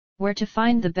Where to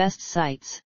find the best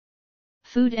sites.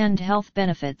 Food and health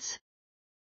benefits.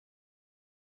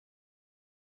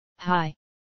 Hi.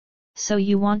 So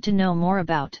you want to know more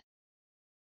about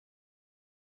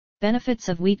benefits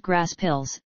of wheatgrass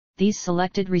pills? These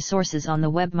selected resources on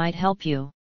the web might help you.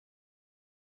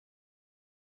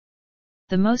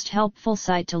 The most helpful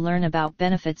site to learn about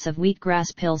benefits of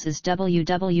wheatgrass pills is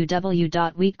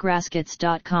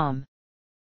www.wheatgrasskits.com.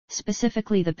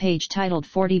 Specifically the page titled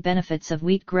 40 Benefits of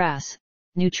Wheatgrass,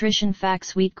 Nutrition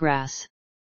Facts Wheatgrass.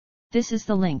 This is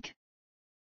the link.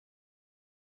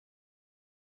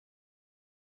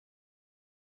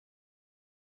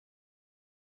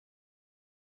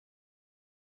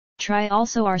 Try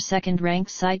also our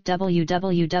second-ranked site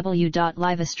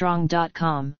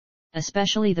www.livestrong.com,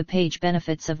 especially the page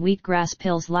Benefits of Wheatgrass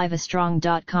Pills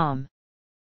livestrong.com.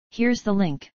 Here's the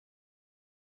link.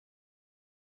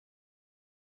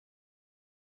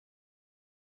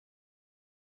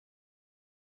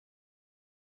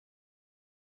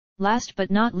 Last but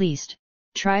not least,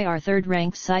 try our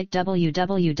third-ranked site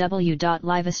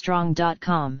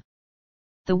www.livestrong.com.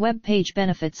 The web page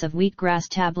Benefits of Wheatgrass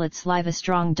Tablets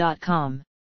livestrong.com.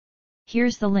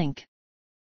 Here's the link.